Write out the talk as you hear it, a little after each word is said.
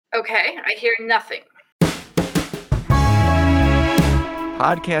Okay, I hear nothing.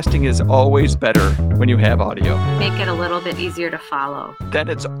 Podcasting is always better when you have audio. Make it a little bit easier to follow. Then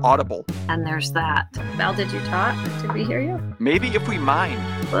it's audible. And there's that. Val, did you talk? Did we hear you? Maybe if we mind.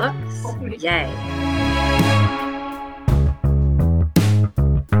 Books? Yay.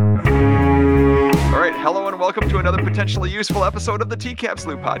 All right, hello and welcome to another potentially useful episode of the TCAPS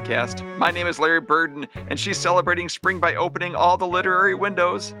Loop podcast. My name is Larry Burden, and she's celebrating spring by opening all the literary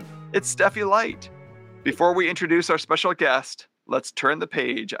windows. It's Steffi Light. Before we introduce our special guest, let's turn the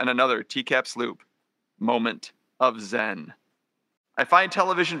page on another TCAPS Loop moment of Zen. I find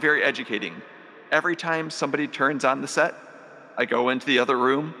television very educating. Every time somebody turns on the set, I go into the other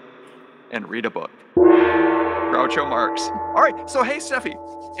room and read a book. Groucho Marx. All right, so hey, Steffi,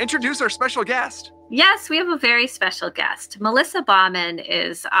 introduce our special guest. Yes, we have a very special guest. Melissa Bauman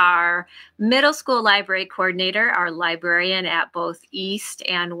is our middle school library coordinator, our librarian at both East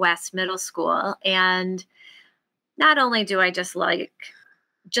and West Middle School. And not only do I just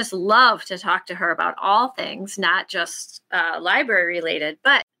love to talk to her about all things, not just library related,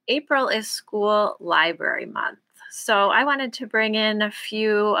 but April is School Library Month. So I wanted to bring in a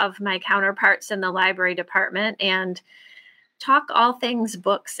few of my counterparts in the library department and talk all things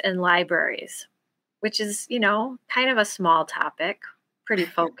books and libraries, which is, kind of a small topic, pretty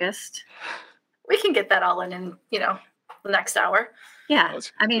focused. We can get that all in, the next hour. Yeah.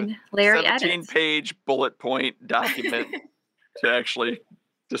 I mean, Larry edits. 17-page bullet point document to actually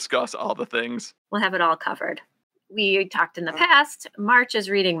discuss all the things. We'll have it all covered. We talked in the past, March is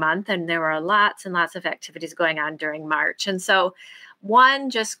reading month, and there were lots and lots of activities going on during March. And so one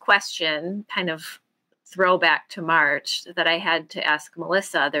just question, kind of throwback to March, that I had to ask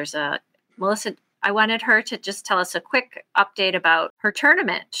Melissa. Melissa, I wanted her to just tell us a quick update about her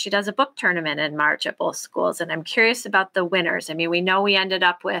tournament. She does a book tournament in March at both schools, and I'm curious about the winners. I mean, we know we ended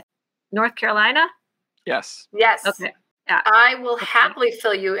up with North Carolina? Yes. Okay. Yeah. I will happily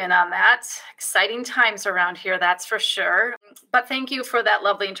fill you in on that. Exciting times around here, that's for sure. But thank you for that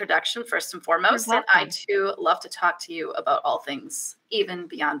lovely introduction, first and foremost. And I, too, love to talk to you about all things, even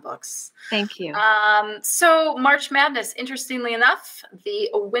beyond books. Thank you. So March Madness, interestingly enough, the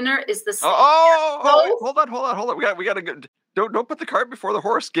winner is the same. Hold on. We got to go. Don't put the cart before the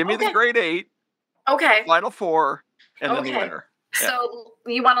horse. Give me the grade 8. Okay. Final 4, and then the winner. Yeah. So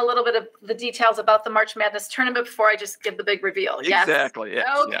you want a little bit of the details about the March Madness tournament before I just give the big reveal? Yes? Exactly. Yes.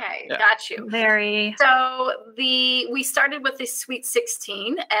 Okay, yeah. Got you. Very. So we started with the Sweet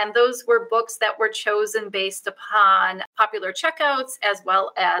 16, and those were books that were chosen based upon popular checkouts, as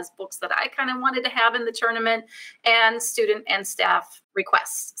well as books that I kind of wanted to have in the tournament, and student and staff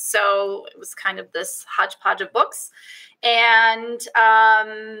requests. So it was kind of this hodgepodge of books. And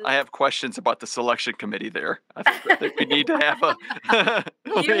I have questions about the selection committee there. I think we need to have a...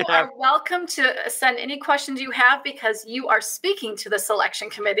 You are welcome to send any questions you have, because you are speaking to the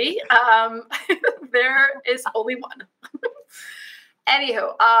selection committee. There is only one.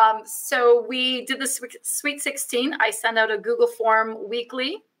 Anywho, so we did the Sweet 16. I send out a Google form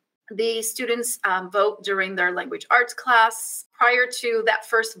weekly. The students vote during their language arts class. Prior to that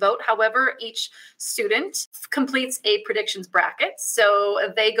first vote, however, each student completes a predictions bracket.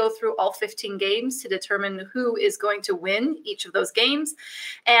 So they go through all 15 games to determine who is going to win each of those games.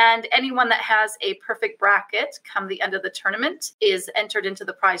 And anyone that has a perfect bracket come the end of the tournament is entered into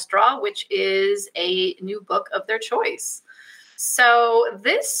the prize draw, which is a new book of their choice. So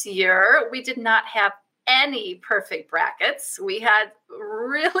this year, we did not have any perfect brackets. We had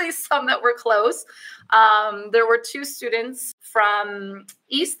really some that were close. There were 2 students from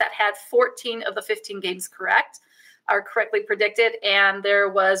East that had 14 of the 15 games correctly predicted. And there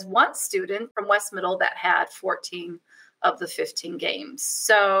was 1 student from West Middle that had 14 of the 15 games.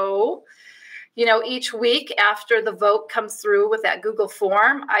 So, each week after the vote comes through with that Google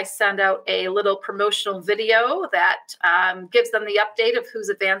form, I send out a little promotional video that gives them the update of who's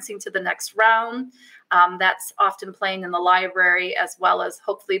advancing to the next round. That's often playing in the library, as well as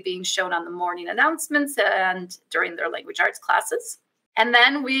hopefully being shown on the morning announcements and during their language arts classes. And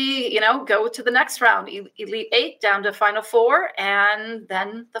then we, go to the next round, Elite 8 down to Final 4, and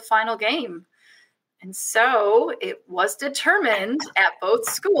then the final game. And so it was determined at both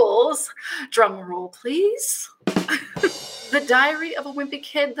schools, drum roll please, The Diary of a Wimpy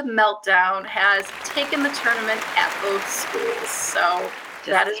Kid, The Meltdown, has taken the tournament at both schools. So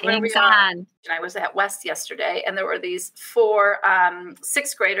that is where we are. I was at West yesterday, and there were these 4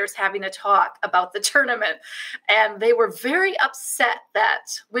 sixth graders having a talk about the tournament, and they were very upset that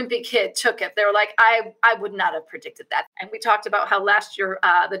Wimpy Kid took it. They were like, I would not have predicted that. And we talked about how last year,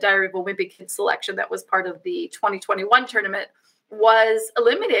 the Diary of a Wimpy Kid selection that was part of the 2021 tournament was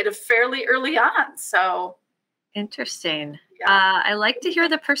eliminated fairly early on. So interesting. yeah. I like to hear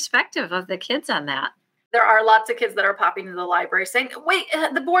the perspective of the kids on that. There are lots of kids that are popping into the library saying, wait,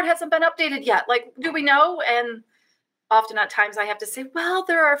 the board hasn't been updated yet. Like, do we know? And often at times I have to say, well,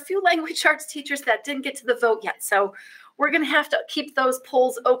 there are a few language arts teachers that didn't get to the vote yet. So we're going to have to keep those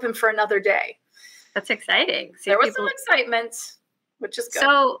polls open for another day. That's exciting. There was some excitement, which is good.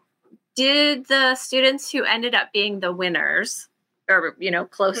 So did the students who ended up being the winners or,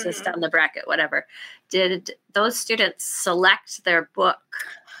 closest on the bracket, whatever, did those students select their book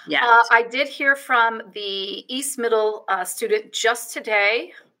yet? I did hear from the East Middle student just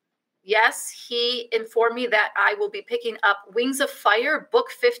today. Yes, he informed me that I will be picking up Wings of Fire,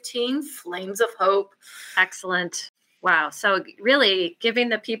 Book 15, Flames of Hope. Excellent. Wow. So really giving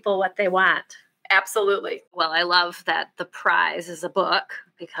the people what they want. Absolutely. Well, I love that the prize is a book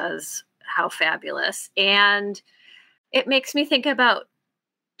because how fabulous. And it makes me think about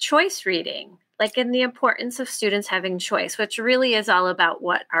choice reading, like in the importance of students having choice, which really is all about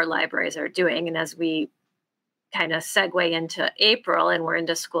what our libraries are doing. And as we kind of segue into April and we're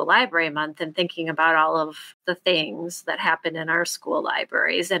into School Library Month and thinking about all of the things that happen in our school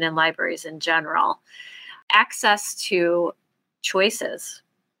libraries and in libraries in general, access to choices.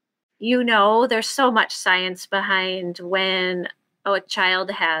 There's so much science behind when a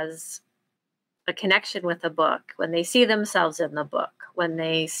child has a connection with a book, when they see themselves in the book, when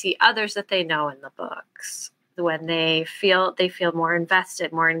they see others that they know in the books, when they feel more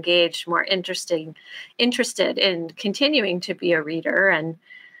invested, more engaged, more interested in continuing to be a reader. And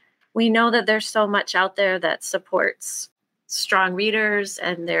we know that there's so much out there that supports strong readers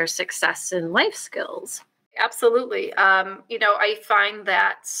and their success in life skills. Absolutely. I find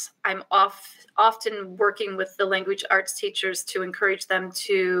that I'm often working with the language arts teachers to encourage them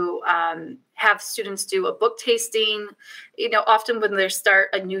to have students do a book tasting. Often when they start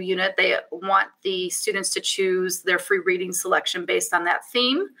a new unit, they want the students to choose their free reading selection based on that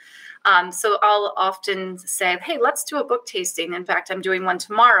theme. So I'll often say, hey, let's do a book tasting. In fact, I'm doing one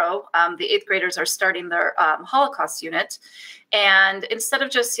tomorrow. The 8th graders are starting their Holocaust unit. And instead of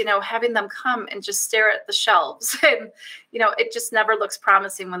just, having them come and just stare at the shelves, and, it just never looks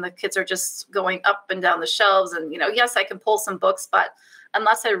promising when the kids are just going up and down the shelves. And, yes, I can pull some books, but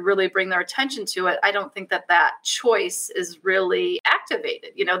unless I really bring their attention to it, I don't think that choice is really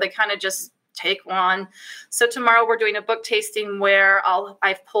activated. They kind of just take one. So tomorrow we're doing a book tasting where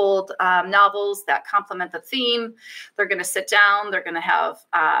I've pulled novels that complement the theme. They're going to sit down. They're going to have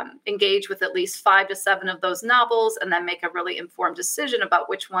engage with at least 5 to 7 of those novels and then make a really informed decision about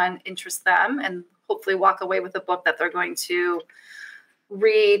which one interests them and hopefully walk away with a book that they're going to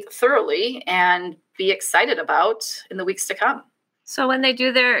read thoroughly and be excited about in the weeks to come. So when they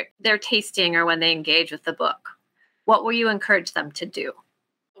do their tasting or when they engage with the book, what will you encourage them to do?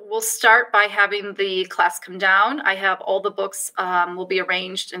 We'll start by having the class come down. I have all the books will be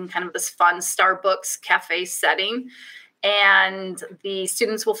arranged in kind of this fun Starbucks cafe setting. And the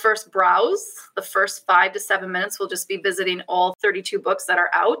students will first browse. The first 5 to 7 minutes will just be visiting all 32 books that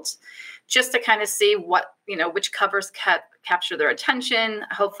are out, just to kind of see which covers capture their attention.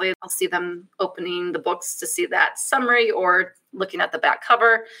 Hopefully I'll see them opening the books to see that summary or looking at the back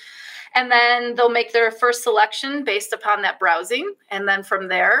cover. And then they'll make their first selection based upon that browsing. And then from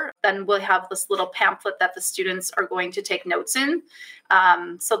there, then we'll have this little pamphlet that the students are going to take notes in.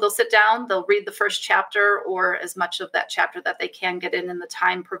 So they'll sit down, they'll read the first chapter or as much of that chapter that they can get in the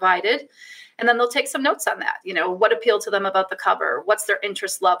time provided. And then they'll take some notes on that. What appealed to them about the cover? What's their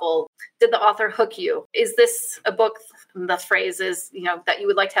interest level? Did the author hook you? Is this a book, the phrase is, that you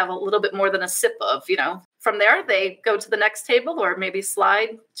would like to have a little bit more than a sip of, From there, they go to the next table or maybe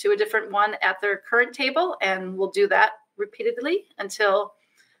slide to a different one at their current table. And we'll do that repeatedly until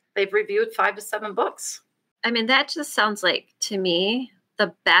they've reviewed 5 to 7 books. I mean, that just sounds like, to me,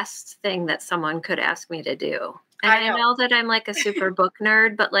 the best thing that someone could ask me to do. And I know that I'm like a super book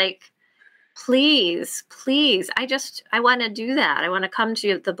nerd, but please, I want to do that. I want to come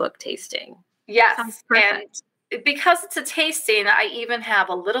to the book tasting. Yes. And because it's a tasting, I even have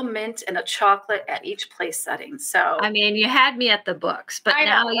a little mint and a chocolate at each place setting. So, I mean, you had me at the books, but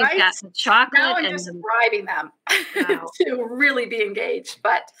now you've got the chocolate. Now I'm just bribing them to really be engaged.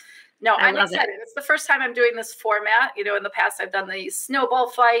 But no, I'm excited. It's the first time I'm doing this format. In the past, I've done these snowball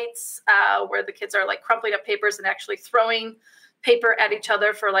fights where the kids are crumpling up papers and actually throwing paper at each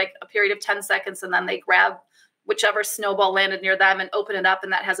other for a period of 10 seconds. And then they grab whichever snowball landed near them and open it up.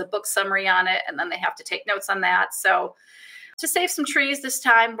 And that has a book summary on it. And then they have to take notes on that. So to save some trees this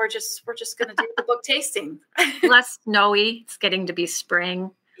time, we're just going to do the book tasting. Less snowy. It's getting to be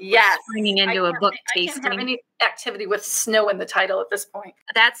spring. Yes. Springing into a book tasting. I can't have any activity with snow in the title at this point.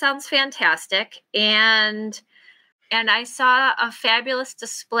 That sounds fantastic. And I saw a fabulous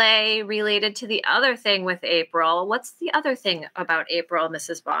display related to the other thing with April. What's the other thing about April,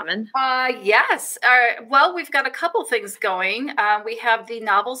 Mrs. Bauman? Yes. Well, we've got a couple things going. We have the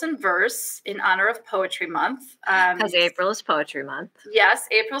novels in verse in honor of Poetry Month. Because April is Poetry Month. Yes,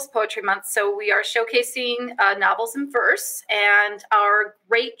 April's Poetry Month. So we are showcasing novels in verse, and our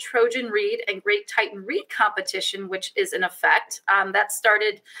Great Trojan Read and Great Titan Read competition, which is in effect. That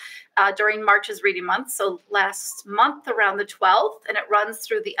started during March's Reading Month, so last month around the 12th, and it runs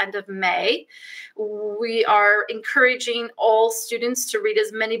through the end of May. We are encouraging all students to read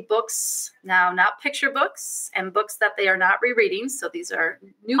as many books, now not picture books, and books that they are not rereading. So these are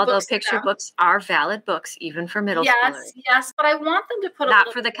new books. Although picture books are valid books, even for middle schoolers. Yes, but I want them to put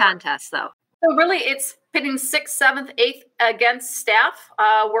not for the contest, though. So really, it's pitting 6th, 7th, 8th against staff.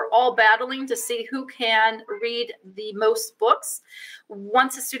 We're all battling to see who can read the most books.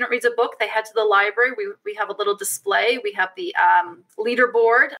 Once a student reads a book, they head to the library. We have a little display. We have the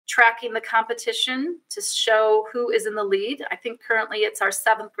leaderboard tracking the competition to show who is in the lead. I think currently it's our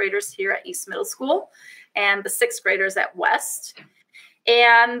 7th graders here at East Middle School and the 6th graders at West.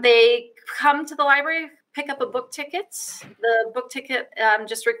 And they come to the library, pick up a book ticket. The book ticket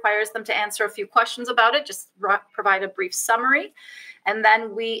just requires them to answer a few questions about it, just provide a brief summary. And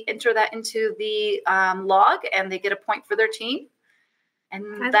then we enter that into the log, and they get a point for their team.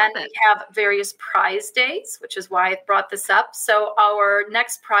 And then we have various prize days, which is why I brought this up. So our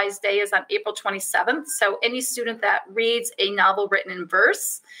next prize day is on April 27th. So any student that reads a novel written in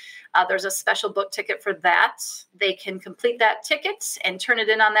verse, there's a special book ticket for that. They can complete that ticket and turn it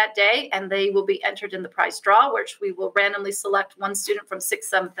in on that day, and they will be entered in the prize draw, which we will randomly select one student from 6th,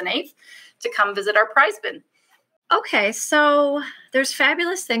 7th, and 8th to come visit our prize bin. Okay, so there's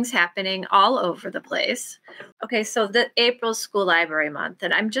fabulous things happening all over the place. Okay, so the April School Library Month,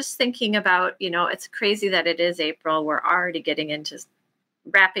 and I'm just thinking about, it's crazy that it is April. We're already getting into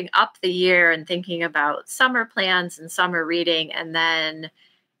wrapping up the year and thinking about summer plans and summer reading, and then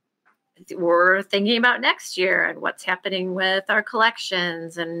we're thinking about next year and what's happening with our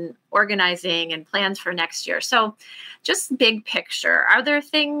collections and organizing and plans for next year. So just big picture, are there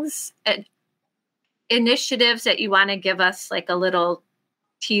things, initiatives that you want to give us like a little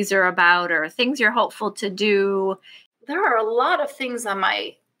teaser about, or things you're hopeful to do? There are a lot of things on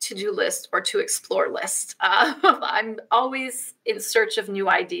my to-do list or to explore list. I'm always in search of new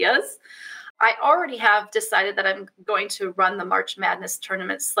ideas. I already have decided that I'm going to run the March Madness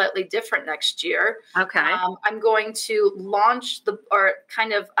tournament slightly different next year. Okay. I'm going to launch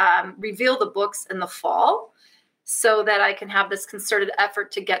reveal the books in the fall so that I can have this concerted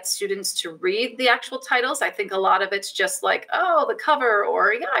effort to get students to read the actual titles. I think a lot of it's just like, oh, the cover,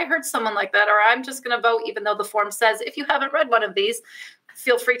 or yeah, I heard someone like that, or I'm just going to vote, even though the form says, if you haven't read one of these,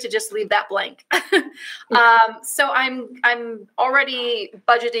 feel free to just leave that blank. So I'm already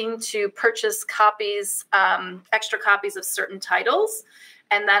budgeting to purchase copies, extra copies of certain titles.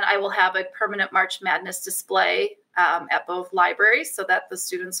 And then I will have a permanent March Madness display at both libraries so that the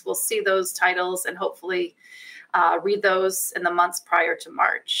students will see those titles and hopefully read those in the months prior to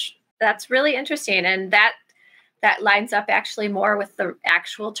March. That's really interesting. And that lines up actually more with the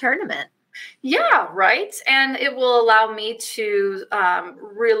actual tournament. Yeah, right. And it will allow me to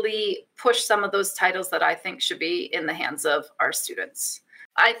really push some of those titles that I think should be in the hands of our students.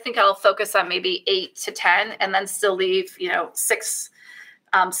 I think I'll focus on maybe 8 to 10 and then still leave, 6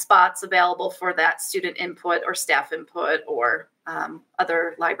 spots available for that student input or staff input or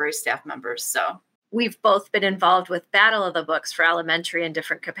other library staff members. So we've both been involved with Battle of the Books for elementary in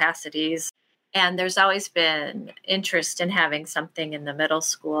different capacities. And there's always been interest in having something in the middle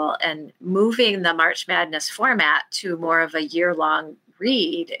school, and moving the March Madness format to more of a year-long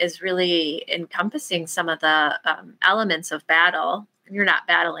read is really encompassing some of the elements of battle. You're not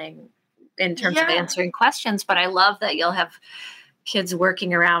battling in terms of answering questions, but I love that you'll have kids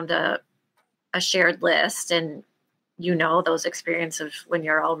working around a shared list, and those experiences when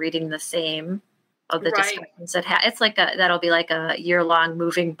you're all reading the same of the discussions that it's like that'll be like a year-long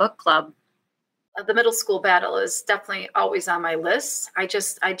moving book club. The middle school battle is definitely always on my list.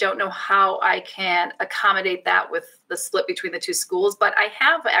 I don't know how I can accommodate that with the split between the two schools, but I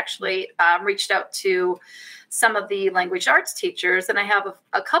have actually reached out to some of the language arts teachers, and I have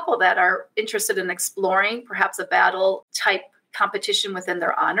a couple that are interested in exploring perhaps a battle type competition within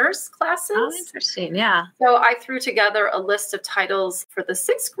their honors classes. Oh, interesting. Yeah. So I threw together a list of titles for the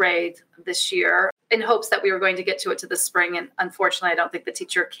 6th grade this year in hopes that we were going to get to it to the spring. And unfortunately, I don't think the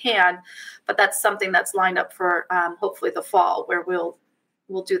teacher can, but that's something that's lined up for hopefully the fall, where we'll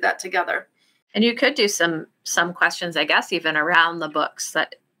we'll do that together. And you could do some questions, I guess, even around the books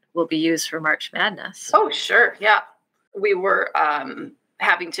that will be used for March Madness. Oh, sure. Yeah. We were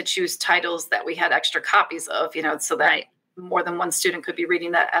having to choose titles that we had extra copies of, so that more than one student could be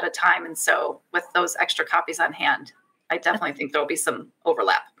reading that at a time. And so with those extra copies on hand, I definitely think there'll be some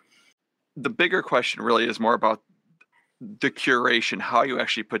overlap. The bigger question really is more about the curation, how you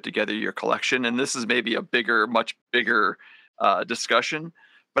actually put together your collection. And this is maybe a much bigger discussion.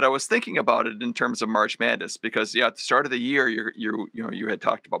 But I was thinking about it in terms of March Madness because, at the start of the year, you had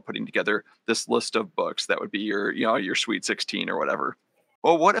talked about putting together this list of books that would be your Sweet 16 or whatever.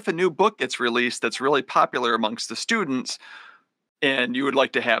 Well, what if a new book gets released that's really popular amongst the students, and you would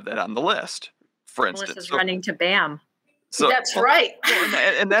like to have that on the list, for instance? Melissa's running to BAM. So that's right.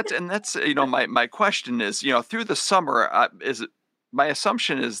 and that's my question is, through the summer, my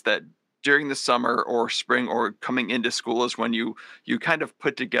assumption is that during the summer or spring or coming into school is when you kind of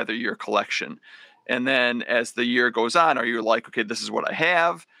put together your collection. And then as the year goes on, are you like, okay, this is what I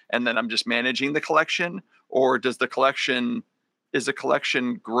have, and then I'm just managing the collection? Or is the collection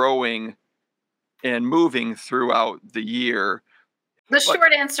growing and moving throughout the year? The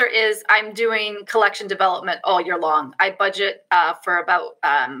short answer is I'm doing collection development all year long. I budget for about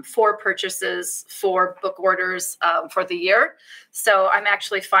 4 purchases, 4 book orders for the year. So I'm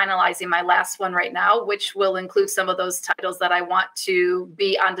actually finalizing my last one right now, which will include some of those titles that I want to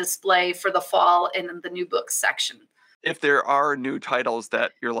be on display for the fall in the new books section. If there are new titles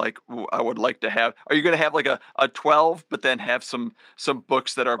that you're like, I would like to have, are you going to have like a 12, but then have some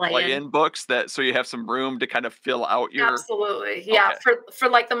books that are play-in books so you have some room to kind of fill out your... Absolutely. Yeah. Okay. For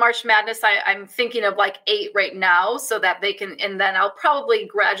like the March Madness, I'm thinking of like 8 right now so that they can, and then I'll probably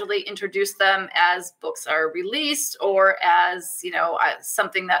gradually introduce them as books are released or as,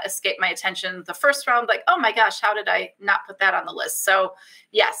 something that escaped my attention the first round, like, oh my gosh, how did I not put that on the list? So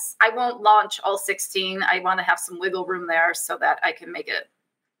yes, I won't launch all 16. I want to have some wiggle room there so that I can make it,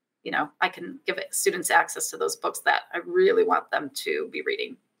 I can give students access to those books that I really want them to be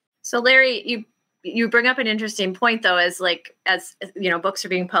reading. So Larry, you bring up an interesting point though, as books are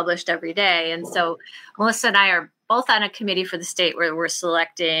being published every day. And so Melissa and I are both on a committee for the state where we're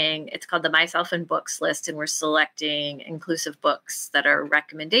selecting, it's called the Myself in Books list, and we're selecting inclusive books that are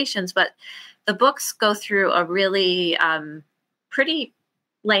recommendations, but the books go through a really pretty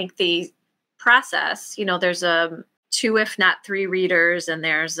lengthy process. There's 2, if not 3 readers, and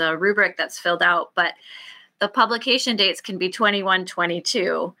there's a rubric that's filled out, but the publication dates can be 21,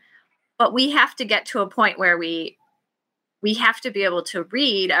 22, but we have to get to a point where we have to be able to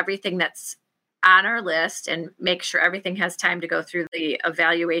read everything that's on our list and make sure everything has time to go through the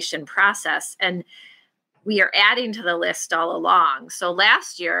evaluation process. And we are adding to the list all along. So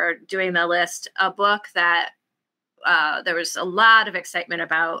last year, doing the list, a book that there was a lot of excitement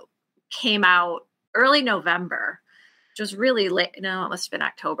about came out early November, which was really late. No, it must have been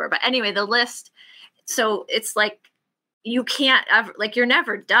October. But anyway, the list. So it's like, you can't ever, you're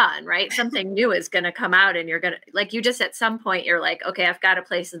never done, right? Something new is going to come out and you're going to, you just at some point, you're like, okay, I've got to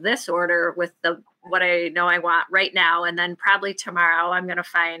place this order with what I know I want right now. And then probably tomorrow I'm going to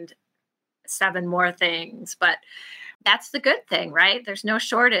find 7 more things. But that's the good thing, right? There's no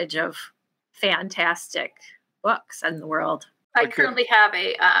shortage of fantastic books in the world. I currently have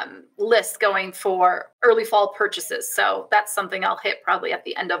a list going for early fall purchases. So that's something I'll hit probably at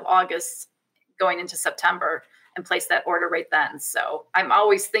the end of August going into September and place that order right then. So I'm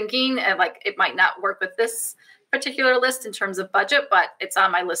always thinking it might not work with this particular list in terms of budget, but it's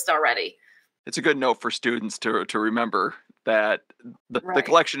on my list already. It's a good note for students to remember that the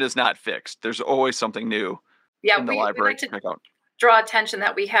collection is not fixed. There's always something new in the library to pick out. Draw attention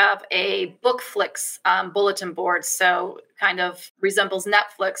that we have a BookFlix bulletin board, so kind of resembles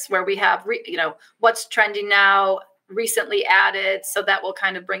Netflix, where we have what's trending now, recently added, so that will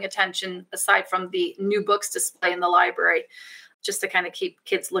kind of bring attention aside from the new books display in the library, just to kind of keep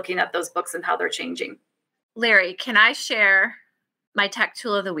kids looking at those books and how they're changing. Larry, can I share my tech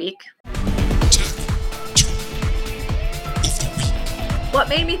tool of the week? What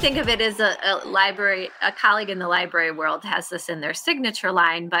made me think of it is a colleague in the library world has this in their signature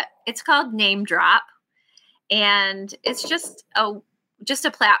line, but it's called Name Drop. And it's just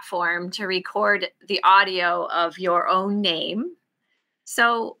a platform to record the audio of your own name.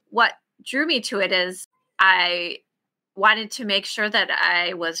 So what drew me to it is I wanted to make sure that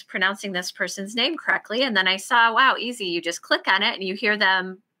I was pronouncing this person's name correctly. And then I saw, wow, easy. You just click on it and you hear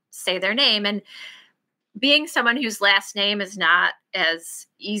them say their name. And being someone whose last name is not as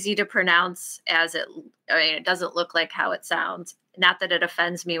easy to pronounce as it doesn't look like how it sounds. Not that it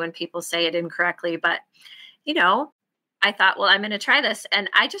offends me when people say it incorrectly, but I thought, well, I'm going to try this. And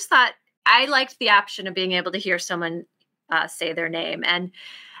I just thought I liked the option of being able to hear someone say their name. And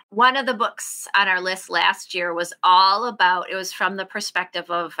one of the books on our list last year was all about, it was from the perspective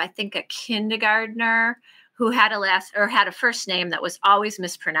of, I think, a kindergartner who had a first name that was always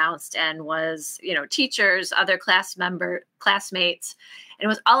mispronounced and was, teachers, other classmates. And it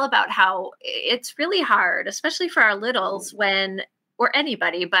was all about how it's really hard, especially for our littles or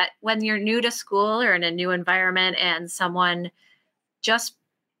anybody, but when you're new to school or in a new environment and someone just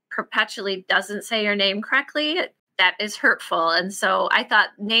perpetually doesn't say your name correctly, that is hurtful. And so I thought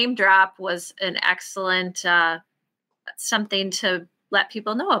name drop was an excellent something to let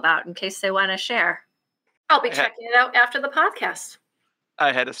people know about in case they want to share. I'll be checking it out after the podcast.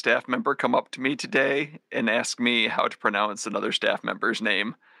 I had a staff member come up to me today and ask me how to pronounce another staff member's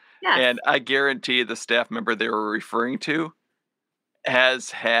name. Yes. And I guarantee the staff member they were referring to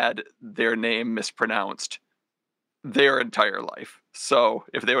has had their name mispronounced their entire life. So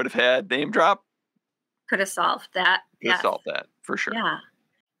if they would have had name drop, could have solved that. Could have solved that for sure. Yeah.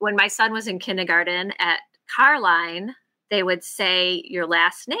 When my son was in kindergarten at Carline, they would say your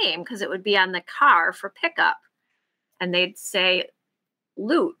last name because it would be on the car for pickup. And they'd say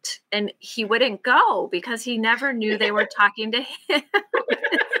Loot. And he wouldn't go because he never knew they were talking to him.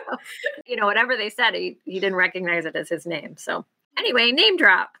 So, whatever they said, he didn't recognize it as his name. So anyway, name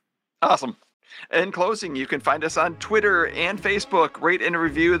drop. Awesome. In closing, you can find us on Twitter and Facebook. Rate and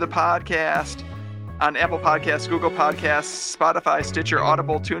review the podcast on Apple Podcasts, Google Podcasts, Spotify, Stitcher,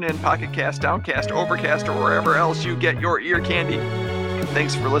 Audible, TuneIn, Pocket Cast, Downcast, Overcast, or wherever else you get your ear candy.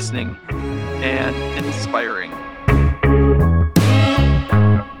 Thanks for listening and inspiring.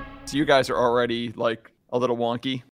 So you guys are already like a little wonky.